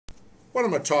What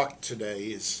I'm going to talk today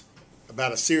is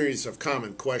about a series of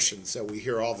common questions that we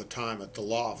hear all the time at the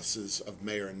law offices of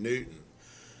Mayer and Newton.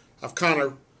 I've kind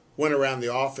of went around the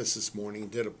office this morning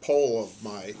and did a poll of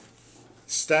my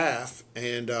staff,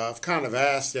 and I've kind of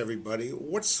asked everybody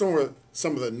what's some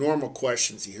of the normal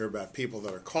questions you hear about people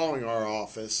that are calling our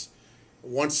office,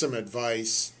 want some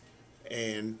advice,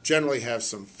 and generally have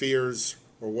some fears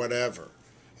or whatever.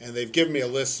 And they've given me a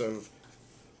list of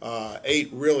 8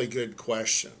 really good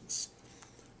questions.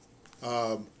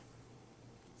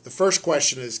 The first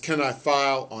question is, can I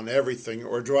file on everything,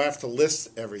 or do I have to list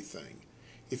everything?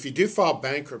 If you do file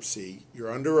bankruptcy,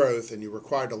 you're under oath and you're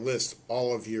required to list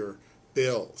all of your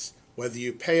bills. Whether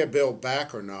you pay a bill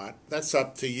back or not, that's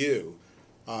up to you.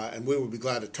 And we would be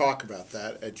glad to talk about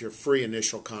that at your free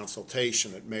initial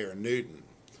consultation at Mayer and Newton.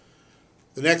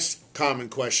 The next common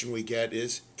question we get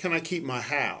is, can I keep my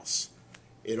house?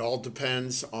 It all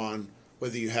depends on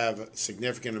whether you have a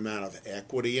significant amount of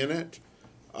equity in it,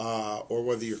 or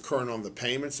whether you're current on the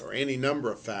payments, or any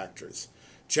number of factors.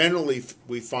 Generally,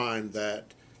 we find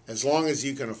that as long as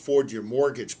you can afford your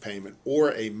mortgage payment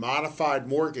or a modified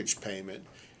mortgage payment,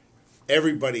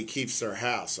 everybody keeps their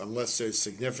house unless there's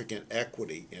significant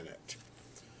equity in it.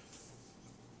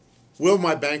 Will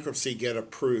my bankruptcy get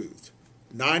approved?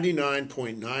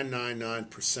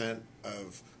 99.999%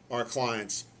 of our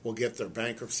clients will get their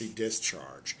bankruptcy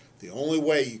discharge. The only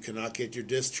way you cannot get your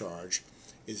discharge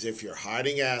is if you're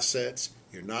hiding assets,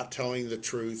 you're not telling the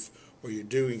truth, or you're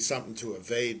doing something to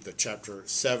evade the Chapter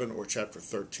 7 or Chapter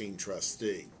 13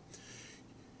 trustee.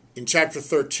 In Chapter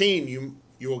 13, you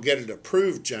will get it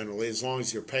approved generally as long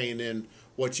as you're paying in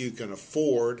what you can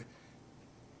afford,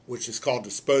 which is called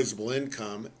disposable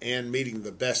income, and meeting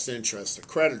the best interest of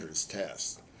creditors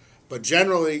test. But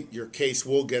generally, your case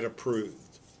will get approved.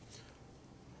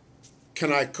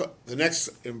 The next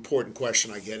important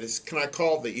question I get is, can I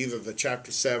call either the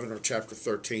Chapter 7 or Chapter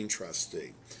 13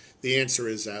 trustee? The answer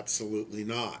is absolutely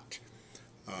not.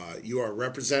 You are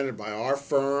represented by our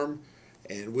firm,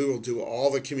 and we will do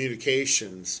all the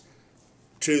communications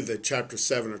to the Chapter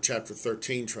 7 or Chapter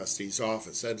 13 trustee's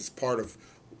office. That is part of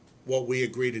what we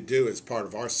agree to do as part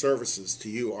of our services to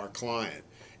you, our client.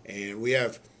 And we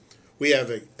have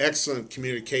excellent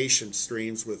communication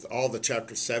streams with all the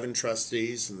Chapter 7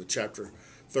 trustees and the Chapter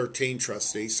 13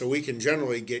 trustees, so we can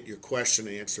generally get your question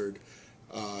answered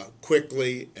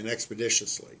quickly and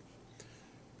expeditiously.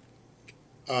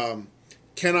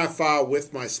 Can I file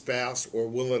with my spouse, or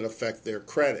will it affect their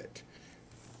credit?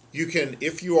 You can,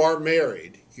 if you are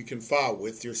married, you can file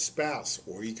with your spouse,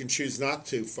 or you can choose not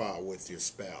to file with your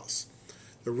spouse.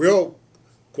 The real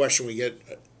question we get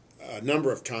a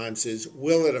number of times is,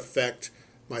 will it affect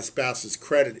my spouse's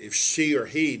credit if she or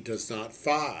he does not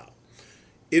file?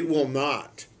 It will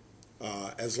not,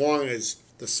 as long as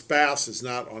the spouse is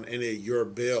not on any of your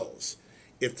bills.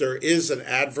 If there is an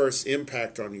adverse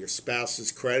impact on your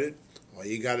spouse's credit, all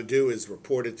you got to do is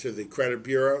report it to the credit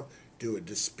bureau, do a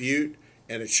dispute,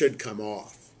 and it should come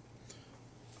off.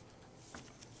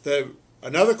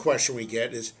 Another question we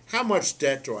get is, how much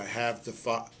debt do I have to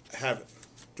have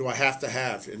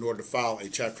in order to file a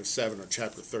Chapter 7 or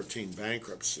Chapter 13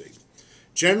 bankruptcy?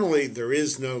 Generally, there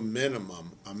is no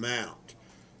minimum amount.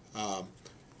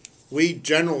 We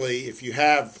generally, if you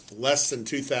have less than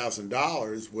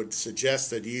 $2,000, would suggest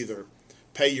that you either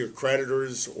pay your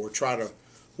creditors or try to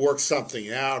work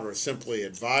something out, or simply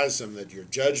advise them that you're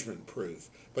judgment proof.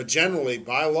 But generally,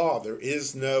 by law, there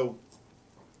is no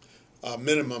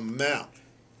minimum amount.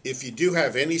 If you do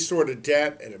have any sort of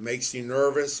debt and it makes you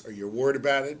nervous or you're worried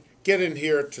about it, get in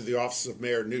here to the office of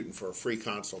Mayer Newton for a free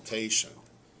consultation.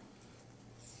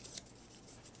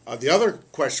 The other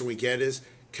question we get is,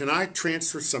 can I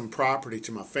transfer some property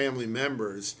to my family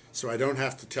members so I don't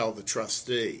have to tell the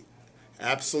trustee?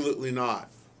 Absolutely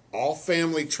not. All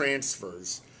family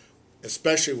transfers,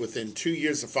 especially within 2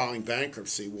 years of filing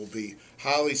bankruptcy, will be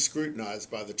highly scrutinized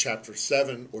by the Chapter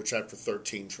 7 or Chapter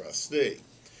 13 trustee.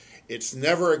 It's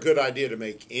never a good idea to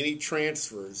make any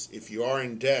transfers if you are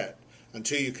in debt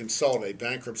until you consult a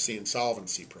bankruptcy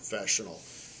insolvency professional,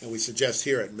 and we suggest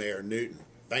here at Mayer Newton.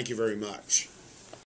 Thank you very much.